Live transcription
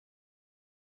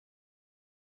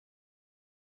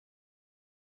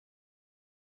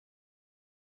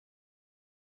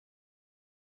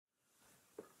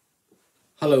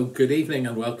Hello, good evening,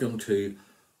 and welcome to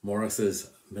Morris's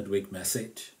Midweek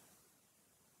Message.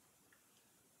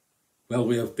 Well,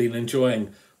 we have been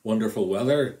enjoying wonderful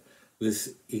weather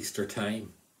this Easter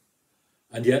time,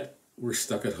 and yet we're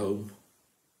stuck at home.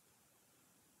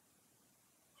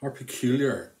 How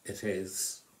peculiar it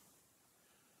is.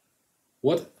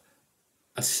 What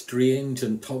a strange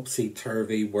and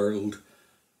topsy-turvy world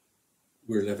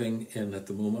we're living in at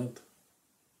the moment.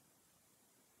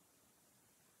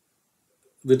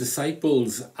 The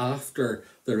disciples after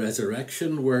the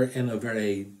resurrection were in a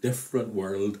very different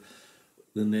world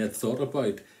than they had thought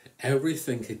about.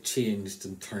 Everything had changed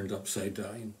and turned upside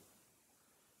down.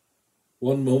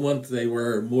 One moment they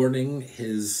were mourning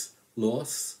his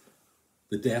loss,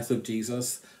 the death of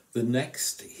Jesus. The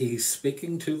next, he's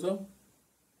speaking to them.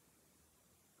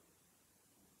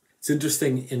 It's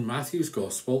interesting in Matthew's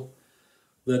Gospel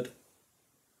that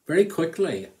very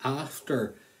quickly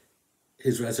after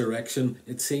his resurrection,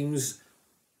 it seems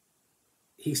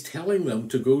he's telling them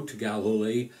to go to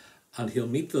Galilee and he'll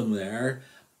meet them there.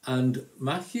 And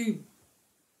Matthew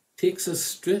takes us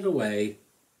straight away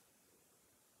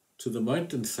to the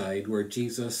mountainside where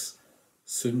Jesus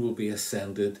soon will be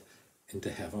ascended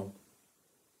into heaven.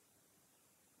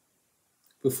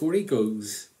 Before he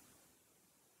goes,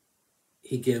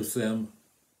 he gives them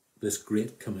this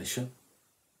great commission.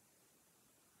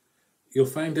 You'll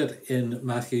find it in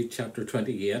Matthew chapter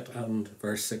 28 and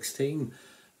verse 16,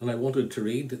 and I wanted to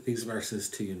read these verses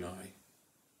to you now.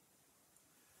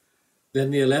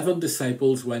 Then the 11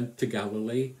 disciples went to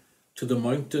Galilee, to the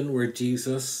mountain where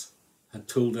Jesus had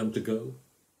told them to go.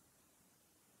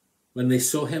 When they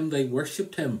saw him, they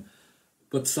worshipped him,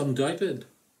 but some doubted.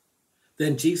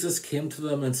 Then Jesus came to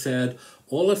them and said,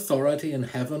 "All authority in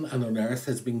heaven and on earth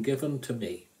has been given to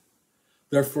me.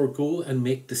 Therefore go and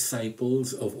make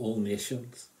disciples of all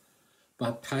nations,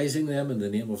 baptizing them in the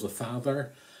name of the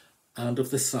Father and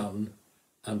of the Son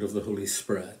and of the Holy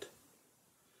Spirit,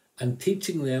 and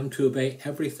teaching them to obey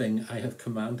everything I have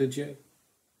commanded you.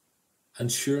 And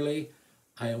surely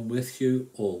I am with you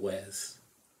always,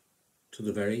 to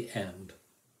the very end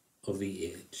of the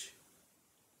age."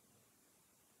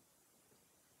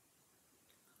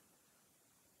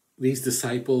 These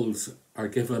disciples are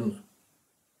given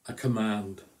a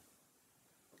command,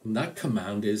 and that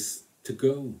command is to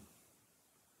go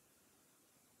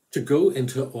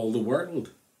into all the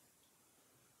world.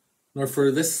 Now,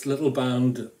 for this little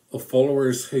band of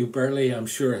followers who barely, I'm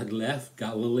sure, had left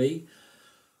Galilee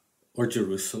or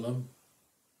Jerusalem,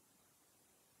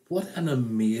 what an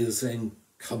amazing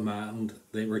command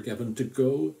they were given, to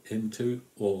go into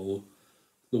all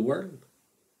the world.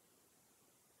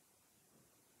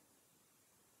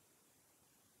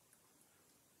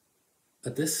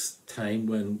 At this time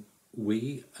when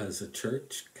we as a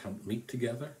church can't meet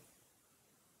together,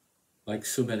 like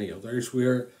so many others,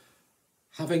 we're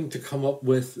having to come up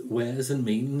with ways and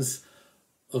means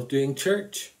of doing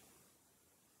church.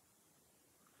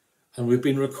 And we've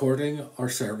been recording our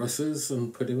services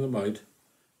and putting them out,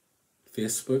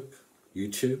 Facebook,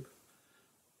 YouTube,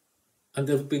 and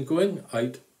they've been going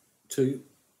out to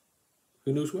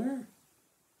who knows where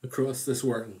across this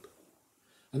world.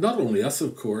 And not only us,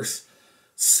 of course,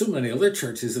 so many other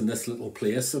churches in this little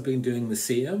place have been doing the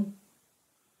same.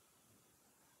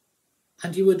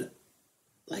 And you would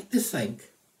like to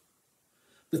think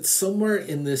that somewhere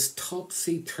in this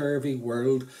topsy-turvy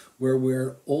world where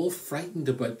we're all frightened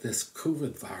about this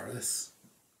COVID virus,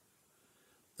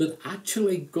 that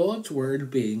actually God's word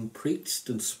being preached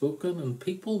and spoken and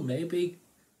people maybe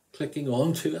clicking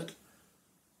onto it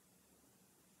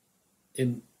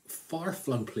in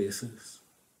far-flung places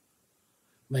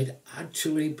might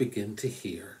actually begin to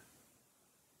hear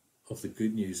of the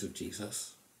good news of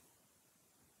Jesus.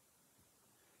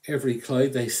 Every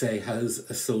cloud, they say, has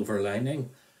a silver lining,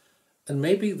 and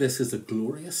maybe this is a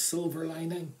glorious silver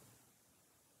lining.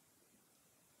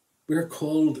 We're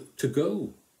called to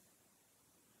go.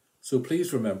 So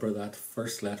please remember that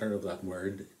first letter of that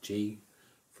word, G,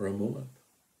 for a moment.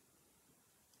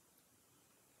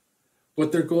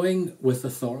 But they're going with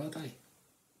authority.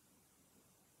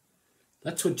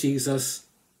 That's what Jesus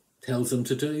tells them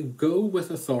to do. Go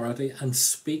with authority and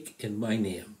speak in my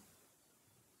name.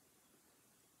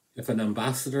 If an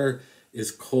ambassador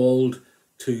is called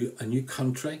to a new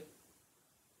country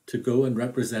to go and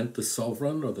represent the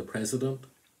sovereign or the president,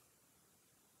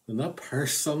 then that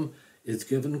person is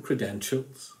given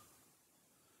credentials.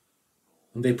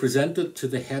 And they present it to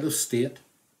the head of state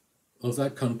of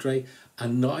that country,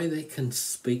 and now they can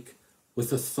speak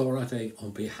with authority on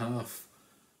behalf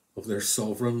of their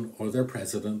sovereign or their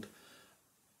president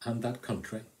and that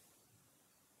country.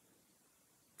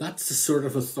 That's the sort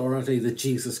of authority that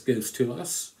Jesus gives to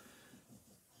us.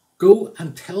 Go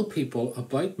and tell people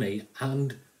about me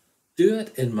and do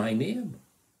it in my name.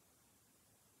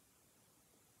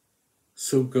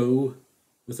 So go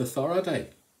with authority.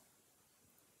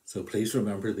 So please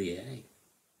remember the A.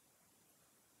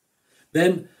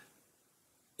 Then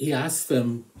he asks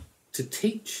them to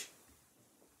teach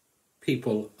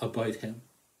people about him,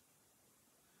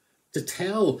 to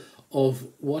tell of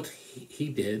what he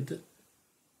did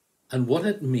and what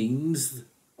it means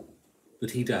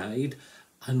that he died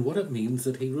and what it means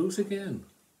that he rose again.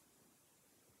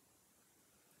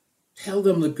 Tell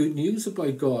them the good news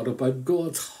about God, about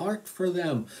God's heart for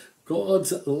them,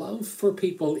 God's love for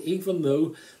people, even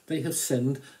though they have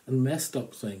sinned and messed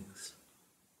up things.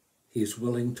 He is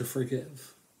willing to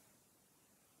forgive.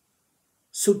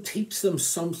 So teach them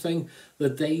something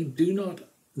that they do not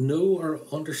know or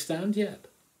understand yet,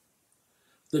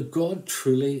 that God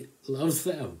truly loves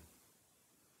them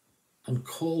and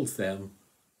calls them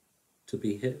to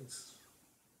be his.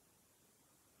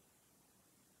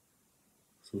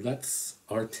 So that's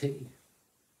RT.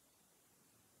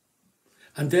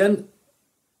 And then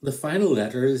the final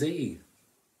letter is E.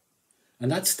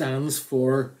 And that stands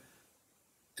for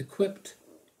equipped.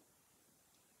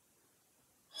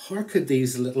 How could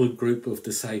these little group of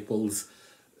disciples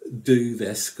do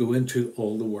this, go into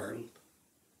all the world?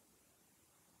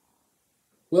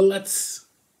 Well, that's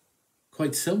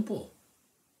quite simple,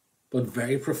 but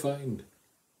very profound.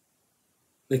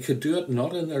 They could do it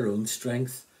not in their own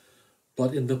strength,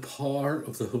 but in the power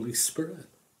of the Holy Spirit.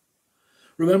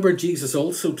 Remember, Jesus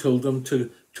also told them to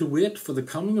wait for the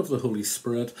coming of the Holy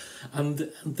Spirit,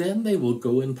 and then they will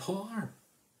go in power.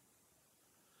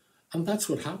 And that's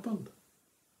what happened.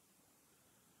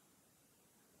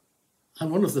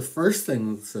 And one of the first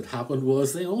things that happened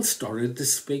was they all started to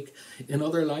speak in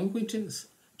other languages.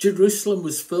 Jerusalem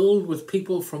was filled with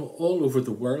people from all over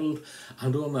the world,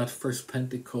 and on that first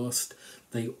Pentecost,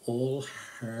 they all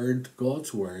heard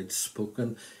God's word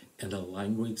spoken in a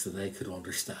language that they could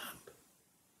understand.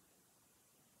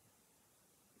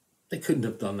 They couldn't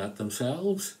have done that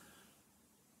themselves.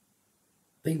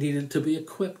 They needed to be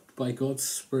equipped by God's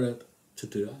Spirit to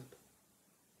do it.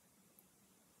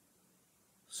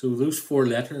 So those 4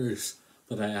 letters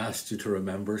that I asked you to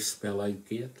remember spell out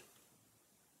gate.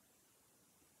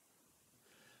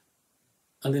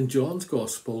 And in John's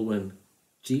Gospel, when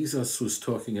Jesus was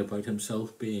talking about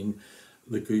himself being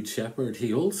the Good Shepherd,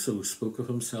 he also spoke of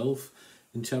himself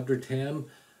in chapter 10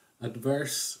 at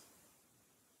verse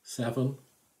 7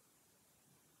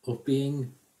 of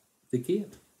being the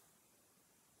gate.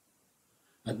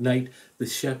 At night, the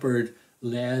shepherd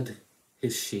led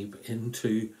his sheep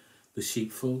into the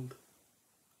sheepfold.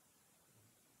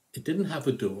 It didn't have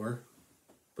a door,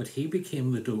 but he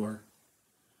became the door.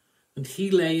 And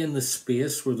he lay in the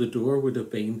space where the door would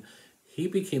have been. He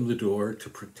became the door to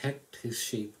protect his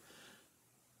sheep.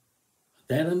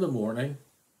 Then in the morning,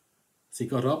 as he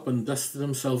got up and dusted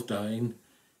himself down,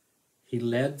 he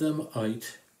led them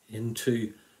out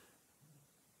into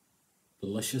the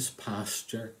luscious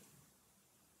pasture,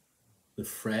 the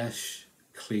fresh,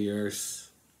 clear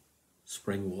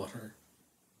spring water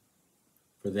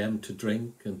for them to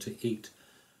drink and to eat.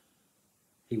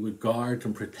 He would guard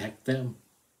and protect them.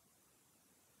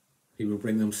 He would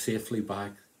bring them safely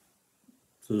back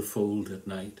to the fold at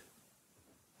night.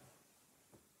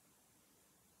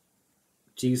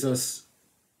 Jesus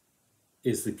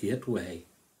is the gateway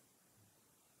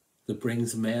that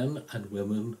brings men and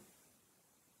women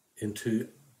into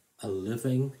a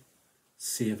living,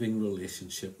 saving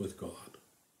relationship with God.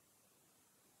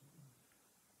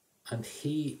 And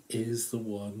he is the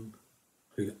one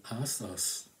who asks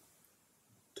us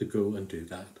to go and do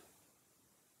that.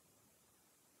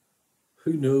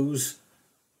 Who knows,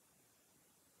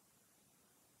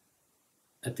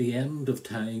 at the end of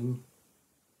time,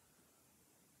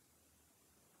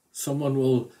 someone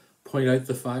will point out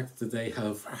the fact that they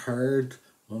have heard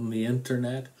on the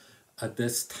internet at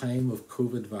this time of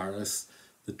COVID virus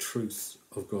the truth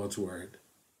of God's word.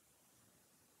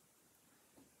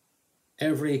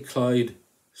 Every cloud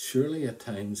surely at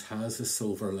times has a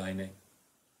silver lining.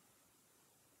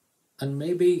 And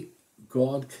maybe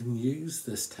God can use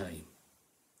this time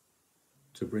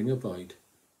to bring about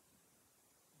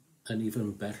an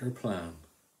even better plan,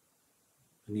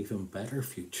 an even better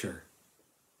future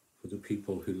for the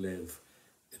people who live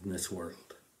in this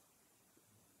world.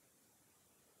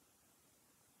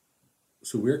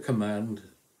 So we're commanded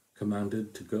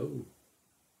to go.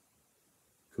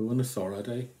 Go in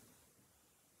authority.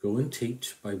 Go and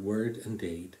teach by word and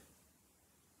deed.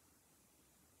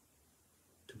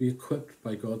 To be equipped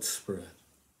by God's Spirit.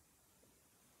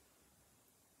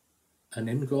 And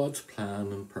in God's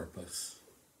plan and purpose,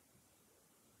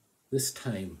 this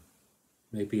time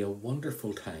may be a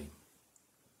wonderful time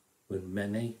when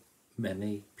many,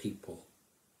 many people,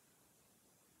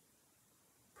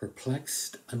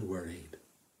 perplexed and worried,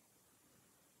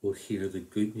 will hear the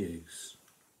good news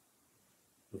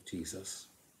of Jesus.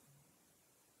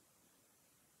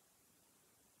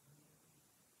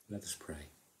 Let us pray.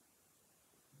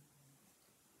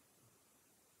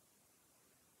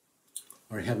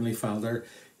 Our Heavenly Father,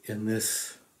 in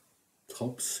this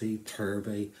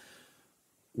topsy-turvy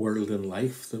world and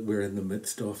life that we're in the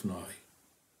midst of now,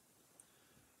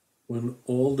 when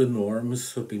all the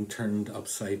norms have been turned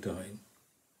upside down,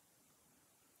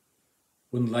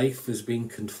 when life is being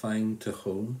confined to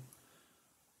home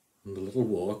and a little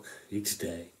walk each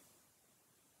day,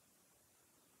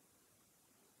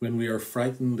 when we are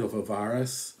frightened of a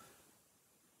virus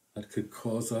that could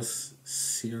cause us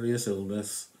serious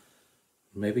illness,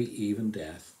 maybe even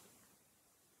death,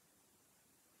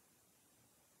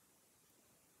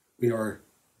 we are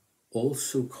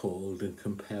also called and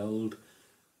compelled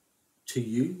to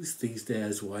use these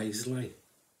days wisely,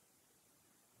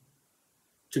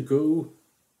 to go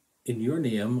in your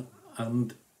name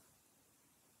and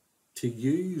to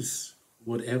use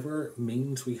whatever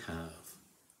means we have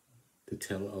to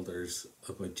tell others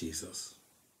about Jesus.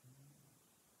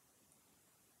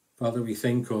 Father, we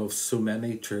think of so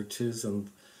many churches and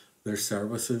their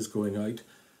services going out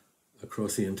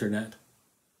across the internet.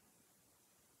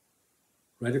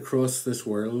 Right across this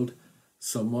world,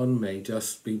 someone may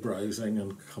just be browsing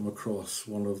and come across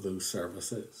one of those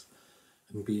services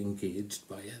and be engaged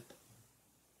by it.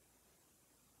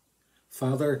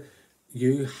 Father,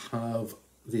 you have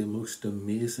the most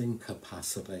amazing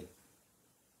capacity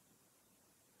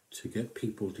to get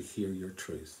people to hear your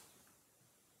truth.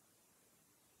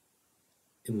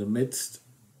 In the midst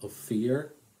of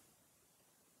fear,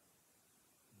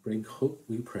 bring hope,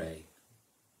 we pray.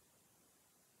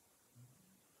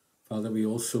 Father, we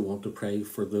also want to pray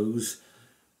for those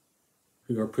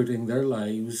who are putting their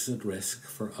lives at risk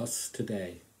for us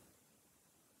today.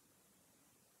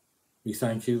 We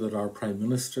thank you that our Prime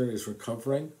Minister is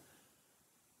recovering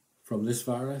from this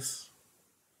virus.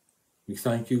 We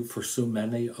thank you for so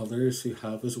many others who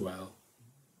have as well.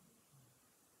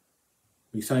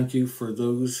 We thank you for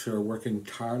those who are working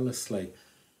tirelessly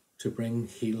to bring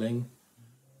healing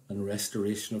and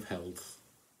restoration of health.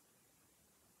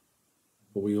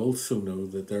 But we also know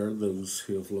that there are those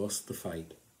who have lost the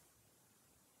fight,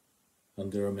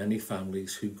 and there are many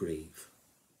families who grieve.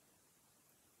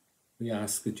 We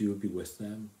ask that you would be with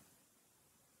them.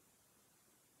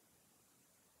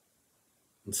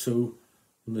 And so,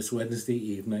 on this Wednesday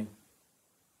evening,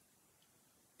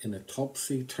 in a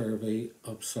topsy-turvy,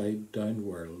 upside-down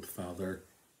world, Father,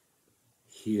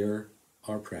 hear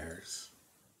our prayers.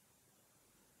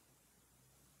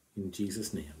 In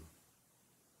Jesus' name,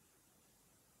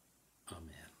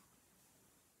 amen.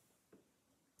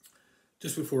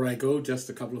 Just before I go, just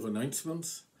a couple of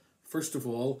announcements. First of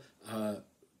all,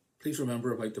 please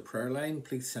remember about the prayer line.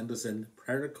 Please send us in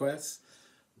prayer requests.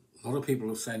 A lot of people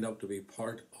have signed up to be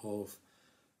part of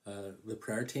the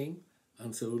prayer team,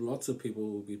 and so lots of people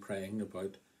will be praying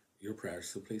about your prayers,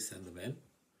 so please send them in.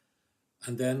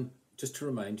 And then just to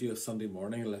remind you of Sunday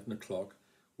morning, 11 o'clock,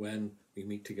 when we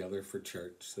meet together for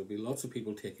church. So there'll be lots of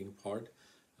people taking part,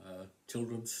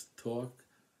 children's talk,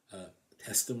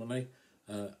 testimony,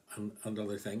 and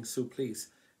other things. So please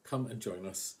come and join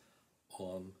us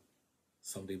on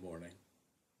Sunday morning.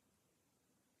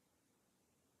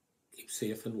 Keep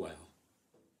safe and well.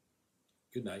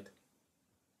 Good night.